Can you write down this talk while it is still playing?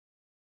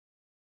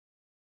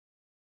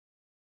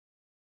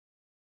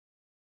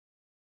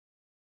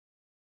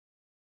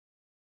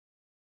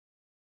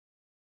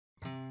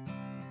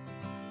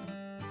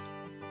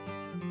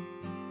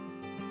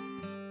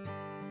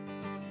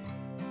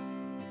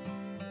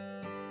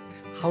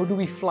How do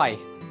we fly?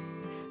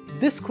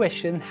 This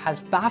question has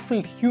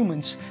baffled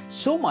humans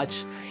so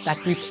much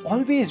that we've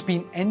always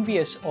been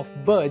envious of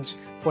birds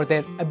for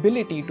their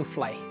ability to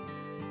fly.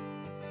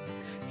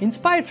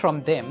 Inspired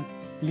from them,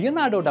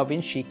 Leonardo da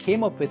Vinci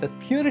came up with a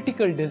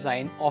theoretical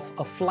design of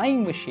a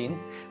flying machine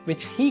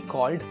which he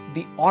called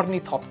the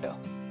ornithopter.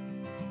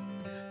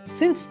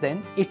 Since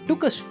then, it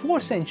took us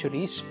 4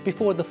 centuries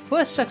before the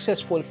first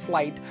successful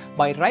flight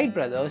by Wright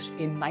brothers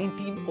in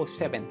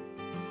 1907.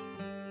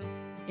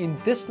 In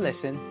this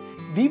lesson,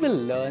 we will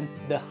learn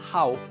the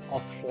how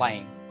of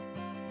flying.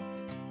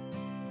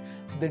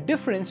 The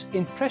difference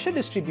in pressure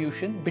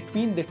distribution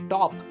between the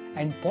top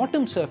and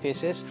bottom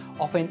surfaces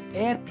of an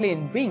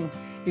airplane wing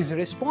is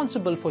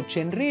responsible for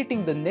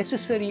generating the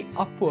necessary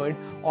upward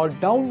or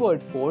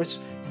downward force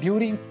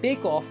during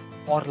takeoff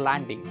or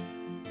landing.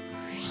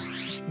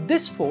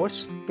 This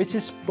force, which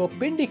is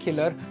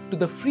perpendicular to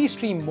the free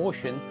stream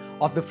motion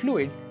of the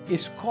fluid,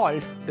 is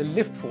called the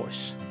lift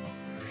force.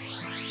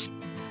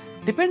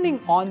 Depending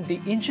on the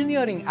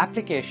engineering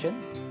application,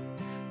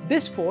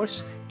 this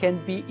force can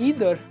be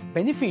either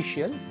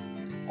beneficial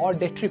or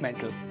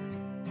detrimental.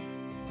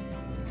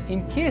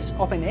 In case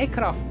of an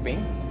aircraft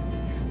wing,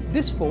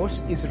 this force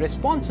is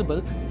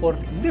responsible for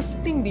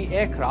lifting the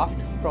aircraft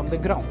from the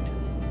ground.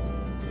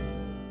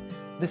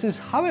 This is,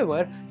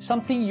 however,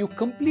 something you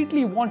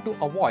completely want to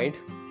avoid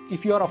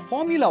if you are a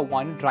Formula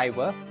 1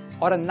 driver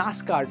or a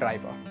NASCAR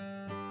driver.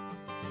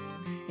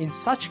 In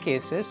such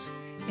cases,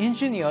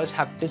 engineers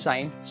have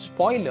designed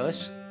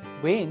spoilers,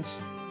 vanes,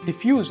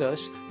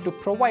 diffusers to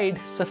provide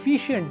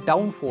sufficient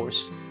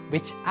downforce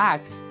which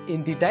acts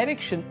in the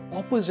direction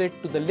opposite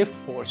to the lift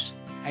force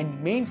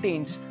and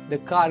maintains the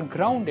car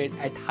grounded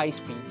at high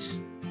speeds.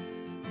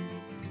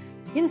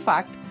 In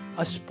fact,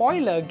 a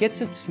spoiler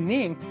gets its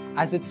name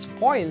as it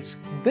spoils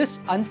this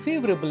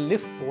unfavorable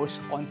lift force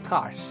on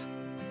cars.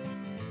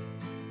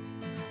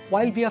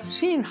 While we have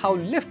seen how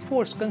lift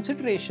force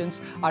considerations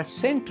are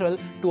central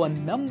to a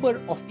number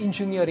of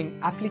engineering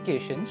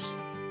applications,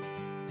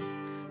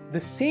 the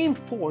same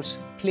force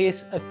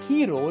plays a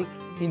key role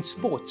in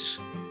sports.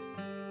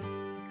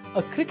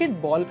 A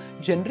cricket ball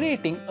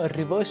generating a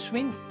reverse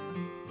swing,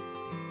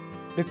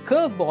 the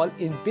curveball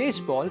in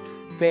baseball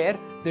where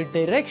the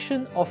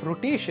direction of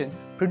rotation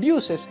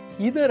produces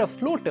either a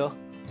floater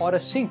or a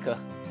sinker,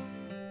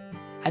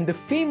 and the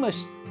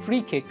famous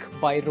free kick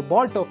by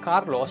Roberto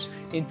Carlos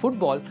in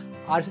football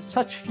are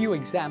such few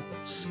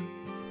examples.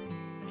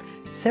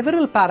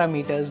 Several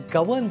parameters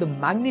govern the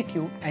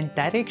magnitude and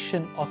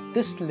direction of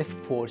this lift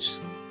force,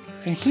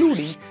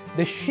 including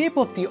the shape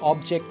of the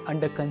object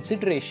under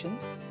consideration,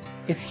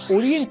 its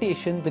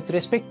orientation with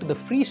respect to the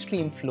free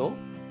stream flow,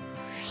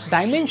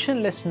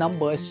 dimensionless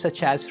numbers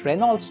such as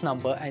Reynolds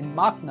number and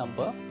Mach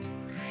number,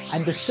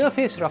 and the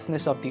surface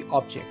roughness of the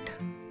object.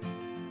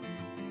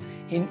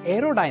 In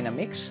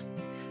aerodynamics,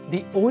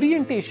 the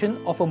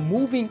orientation of a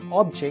moving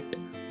object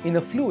in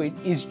a fluid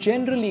is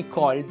generally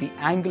called the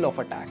angle of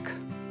attack.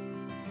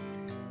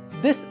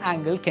 This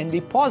angle can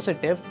be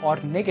positive or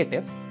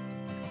negative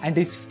and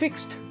is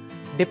fixed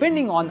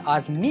depending on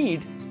our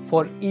need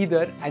for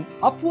either an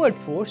upward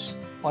force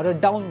or a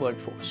downward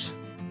force.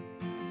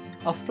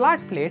 A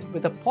flat plate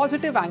with a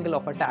positive angle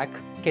of attack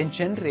can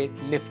generate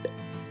lift.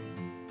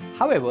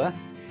 However,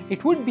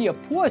 it would be a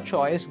poor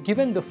choice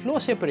given the flow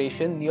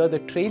separation near the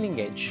trailing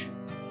edge.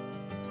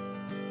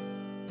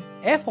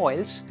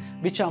 Airfoils,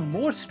 which are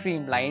more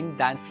streamlined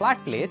than flat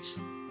plates,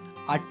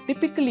 are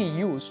typically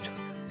used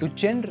to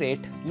generate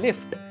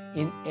lift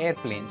in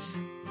airplanes.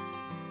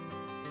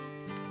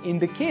 In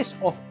the case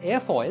of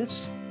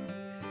airfoils,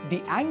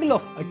 the angle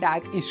of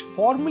attack is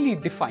formally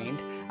defined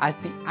as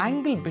the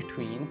angle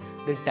between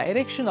the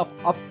direction of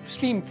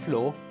upstream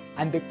flow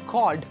and the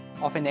chord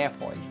of an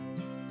airfoil.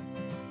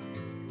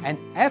 An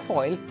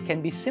airfoil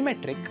can be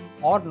symmetric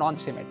or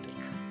non-symmetric.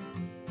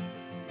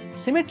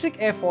 Symmetric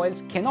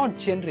airfoils cannot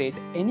generate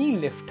any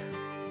lift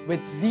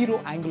with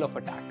zero angle of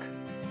attack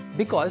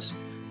because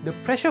the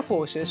pressure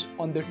forces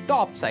on the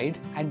top side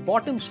and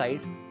bottom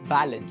side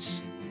balance.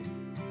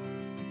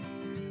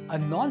 A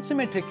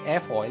non-symmetric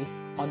airfoil,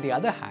 on the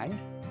other hand,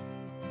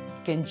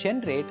 can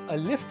generate a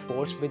lift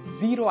force with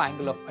zero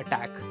angle of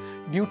attack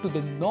due to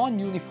the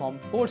non-uniform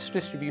force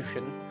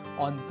distribution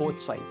on both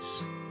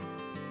sides.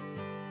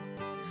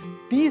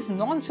 These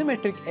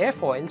non-symmetric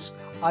airfoils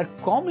are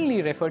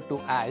commonly referred to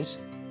as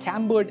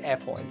cambered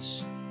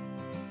airfoils.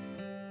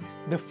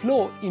 The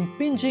flow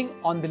impinging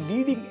on the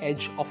leading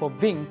edge of a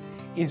wing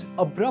is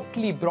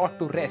abruptly brought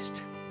to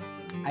rest,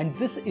 and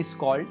this is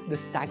called the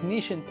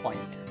stagnation point.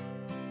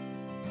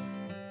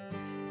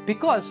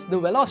 Because the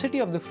velocity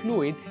of the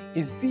fluid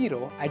is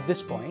zero at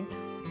this point,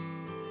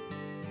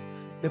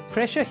 the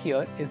pressure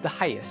here is the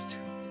highest.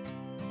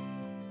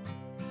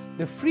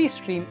 The free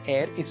stream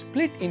air is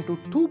split into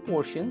 2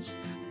 portions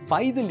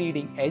by the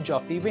leading edge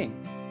of the wing.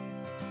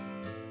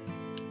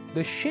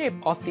 The shape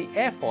of the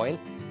airfoil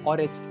or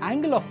its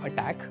angle of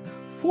attack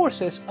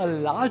forces a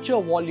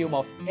larger volume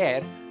of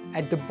air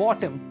at the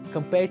bottom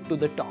compared to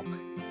the top.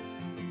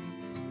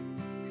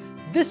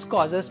 This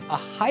causes a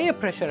higher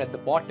pressure at the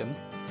bottom,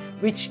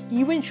 which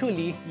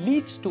eventually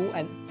leads to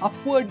an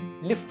upward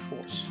lift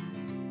force.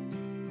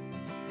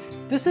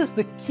 This is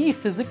the key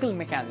physical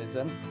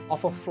mechanism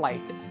of a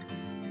flight.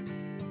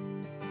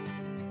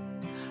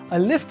 A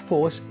lift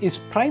force is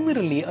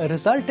primarily a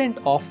resultant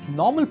of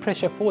normal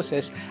pressure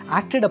forces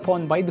acted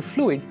upon by the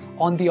fluid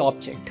on the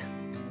object.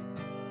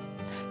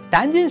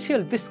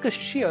 Tangential viscous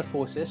shear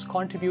forces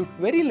contribute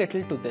very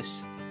little to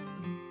this.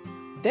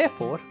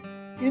 Therefore,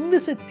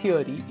 inviscid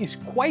theory is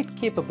quite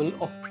capable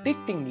of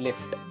predicting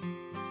lift.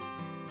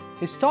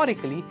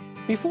 Historically,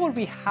 before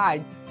we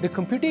had the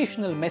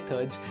computational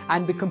methods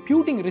and the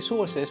computing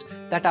resources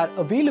that are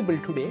available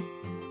today,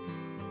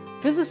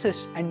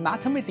 physicists and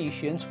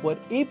mathematicians were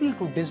able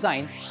to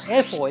design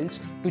airfoils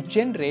to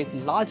generate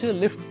larger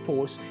lift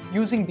force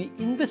using the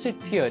inviscid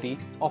theory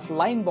of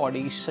line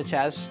bodies such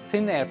as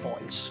thin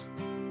airfoils.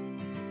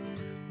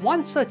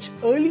 One such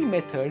early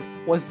method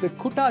was the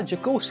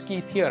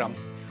Kutta-Joukowsky theorem,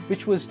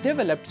 which was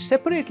developed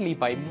separately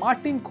by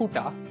Martin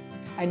Kutta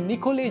and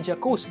Nikolai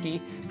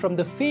Joukowsky from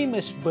the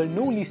famous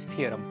Bernoulli's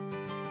theorem.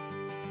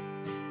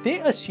 They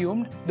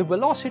assumed the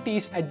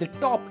velocities at the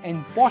top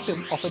and bottom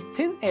of a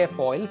thin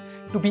airfoil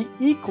to be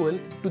equal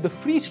to the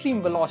free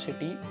stream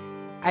velocity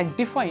and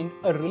defined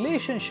a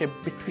relationship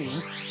between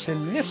the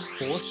lift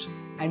force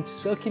and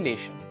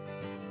circulation.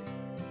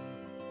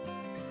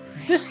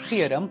 This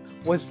theorem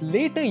was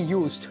later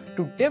used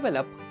to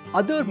develop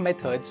other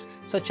methods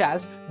such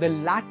as the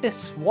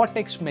lattice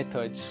vortex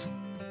methods.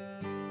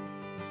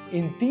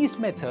 In these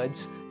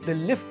methods, the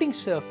lifting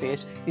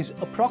surface is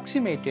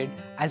approximated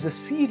as a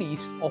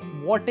series of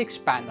vortex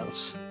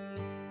panels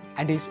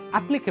and is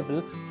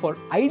applicable for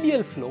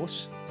ideal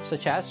flows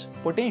such as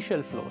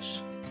potential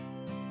flows.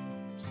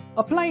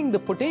 Applying the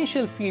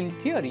potential field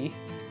theory,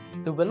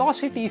 the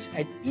velocities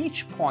at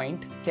each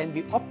point can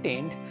be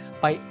obtained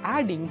by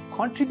adding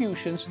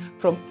contributions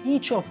from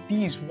each of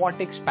these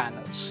vortex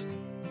panels.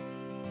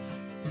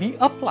 We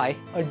apply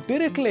a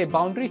Dirichlet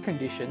boundary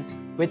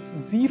condition with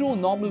zero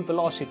normal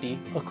velocity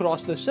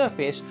across the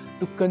surface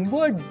to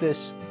convert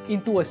this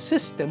into a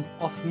system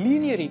of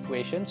linear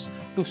equations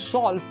to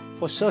solve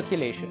for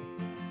circulation.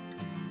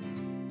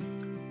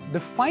 The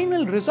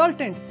final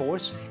resultant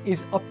force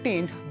is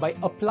obtained by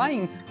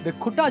applying the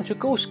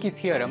Kutta-Joukowsky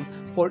theorem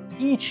for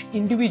each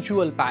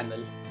individual panel,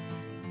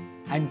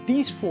 and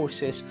these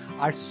forces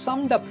are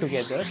summed up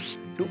together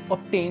to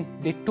obtain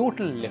the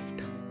total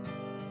lift.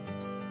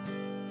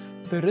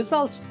 The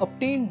results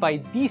obtained by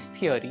these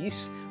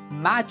theories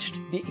matched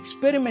the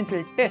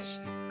experimental tests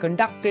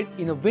conducted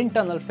in a wind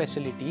tunnel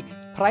facility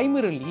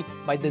primarily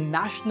by the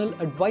National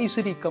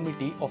Advisory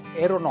Committee of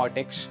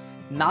Aeronautics,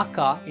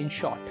 NACA in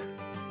short.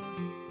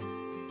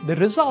 The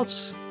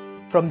results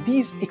from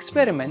these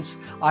experiments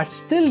are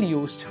still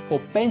used for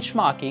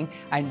benchmarking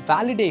and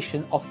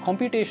validation of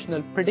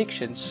computational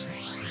predictions.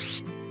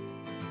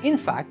 In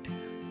fact,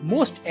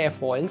 most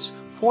airfoils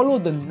follow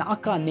the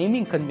NACA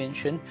naming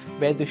convention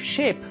where the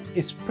shape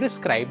is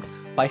prescribed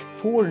by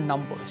 4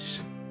 numbers.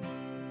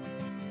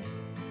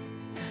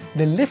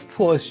 The lift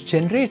force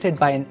generated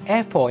by an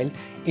airfoil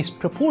is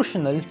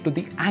proportional to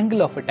the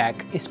angle of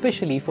attack,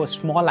 especially for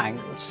small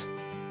angles.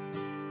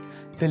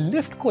 The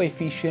lift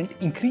coefficient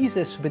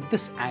increases with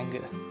this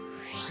angle.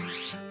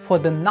 For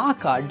the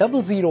NACA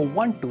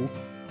 0012,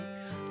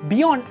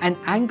 beyond an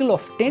angle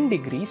of 10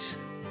 degrees,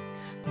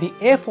 the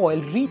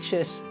airfoil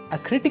reaches a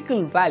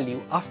critical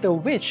value after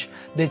which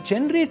the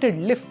generated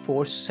lift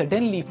force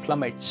suddenly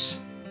plummets.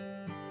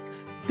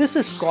 This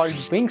is called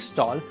wing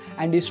stall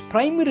and is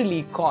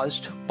primarily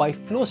caused by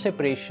flow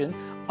separation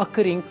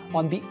occurring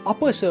on the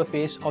upper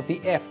surface of the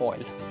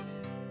airfoil.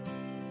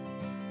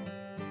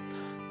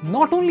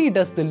 Not only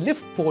does the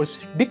lift force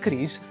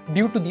decrease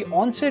due to the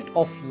onset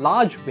of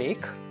large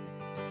wake,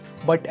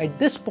 but at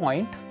this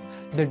point,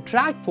 the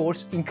drag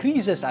force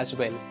increases as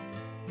well.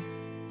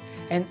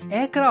 An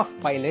aircraft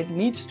pilot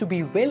needs to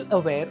be well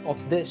aware of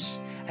this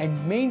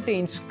and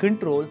maintains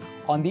control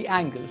on the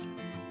angle.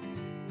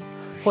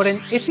 For an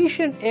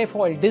efficient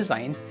airfoil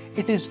design,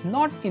 it is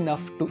not enough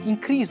to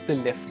increase the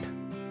lift.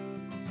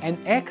 An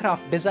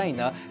aircraft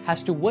designer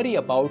has to worry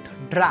about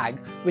drag,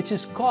 which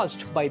is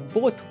caused by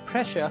both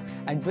pressure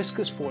and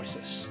viscous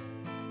forces.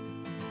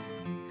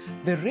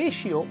 The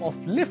ratio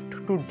of lift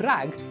to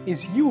drag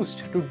is used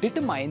to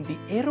determine the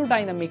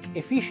aerodynamic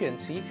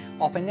efficiency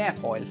of an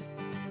airfoil.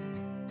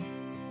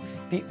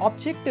 The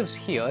objectives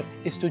here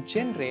is to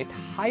generate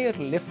higher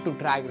lift to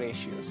drag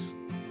ratios.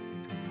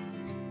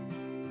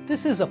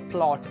 This is a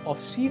plot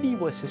of CD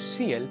versus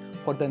CL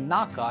for the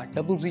NACA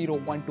 0012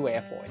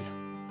 airfoil.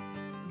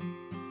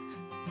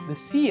 The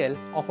CL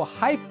of a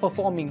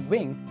high-performing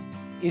wing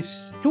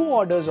is 2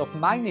 orders of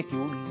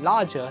magnitude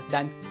larger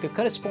than the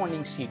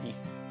corresponding CD.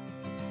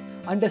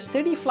 Under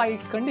steady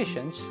flight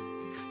conditions,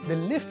 the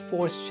lift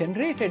force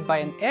generated by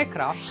an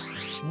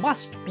aircraft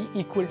must be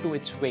equal to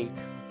its weight.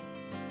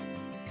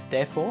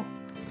 Therefore,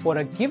 for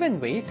a given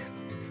weight,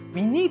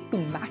 we need to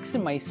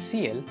maximize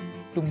CL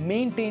to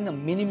maintain a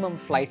minimum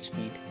flight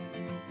speed.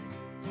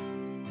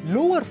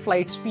 Lower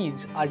flight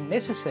speeds are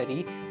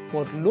necessary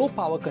for low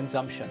power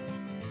consumption.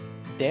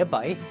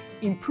 thereby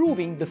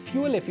improving the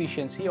fuel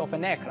efficiency of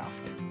an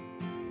aircraft.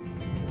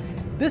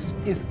 This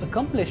is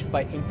accomplished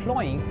by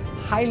employing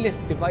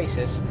high-lift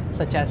devices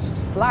such as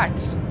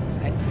slats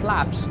and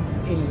flaps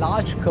in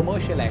large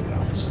commercial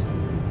aircrafts.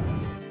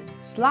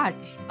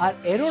 Slats are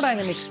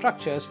aerodynamic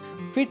structures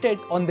fitted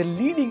on the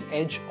leading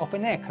edge of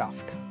an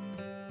aircraft.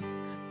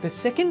 The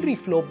secondary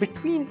flow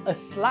between a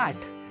slat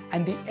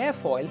and the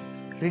airfoil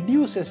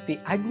reduces the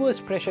adverse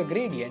pressure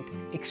gradient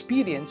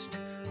experienced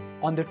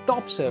on the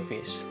top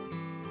surface,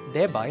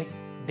 thereby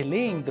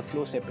delaying the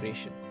flow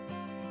separation.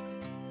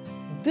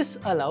 This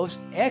allows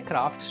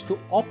aircrafts to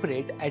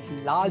operate at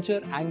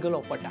larger angle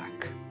of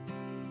attack.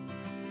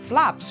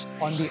 Flaps,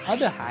 on the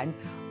other hand,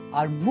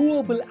 are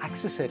movable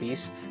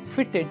accessories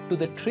fitted to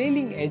the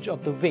trailing edge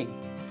of the wing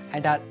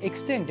and are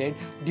extended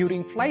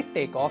during flight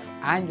takeoff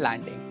and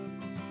landing.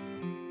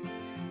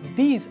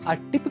 These are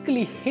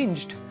typically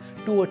hinged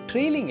to a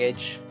trailing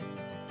edge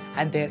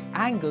and their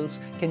angles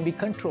can be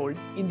controlled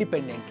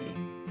independently.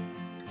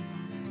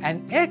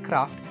 An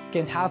aircraft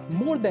can have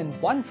more than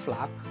one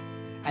flap,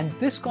 and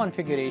this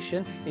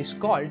configuration is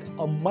called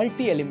a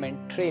multi-element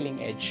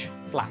trailing edge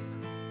flap.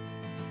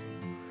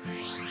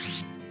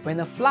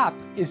 When a flap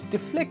is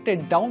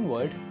deflected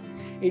downward,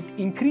 it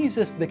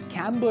increases the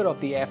camber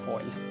of the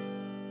airfoil.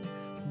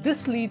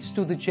 This leads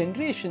to the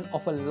generation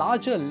of a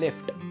larger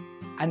lift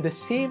and the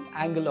same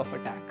angle of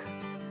attack.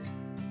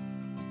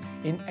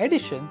 In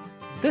addition,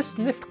 this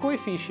lift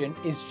coefficient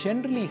is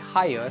generally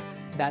higher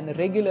than a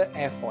regular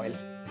airfoil.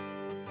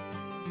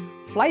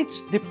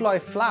 Flights deploy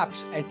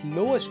flaps at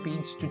lower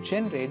speeds to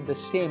generate the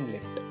same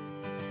lift.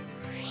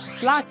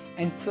 Slats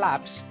and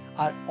flaps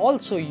are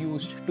also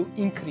used to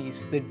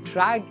increase the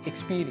drag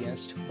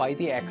experienced by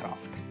the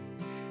aircraft,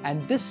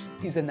 and this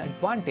is an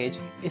advantage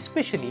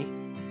especially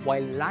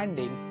while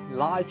landing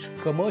large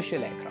commercial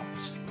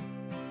aircrafts.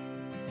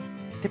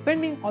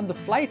 Depending on the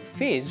flight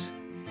phase,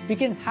 we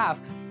can have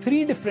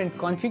 3 different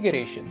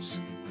configurations: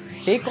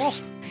 takeoff,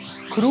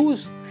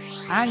 cruise,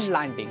 and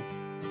landing.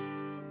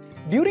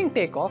 During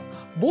takeoff,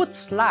 both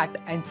slat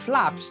and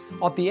flaps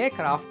of the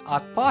aircraft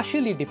are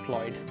partially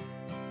deployed.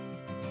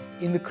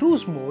 In the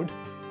cruise mode,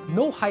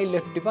 no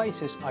high-lift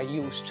devices are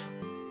used.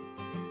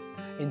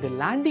 In the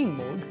landing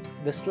mode,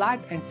 the slat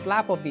and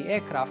flap of the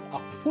aircraft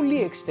are fully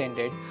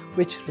extended,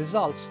 which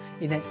results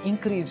in an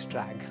increased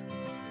drag.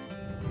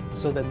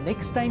 So the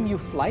next time you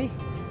fly,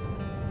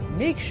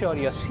 make sure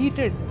you're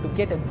seated to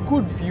get a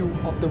good view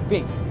of the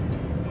wing,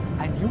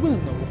 and you will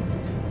know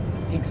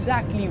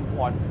exactly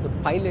what the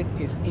pilot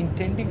is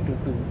intending to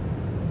do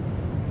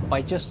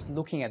by just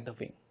looking at the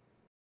wing.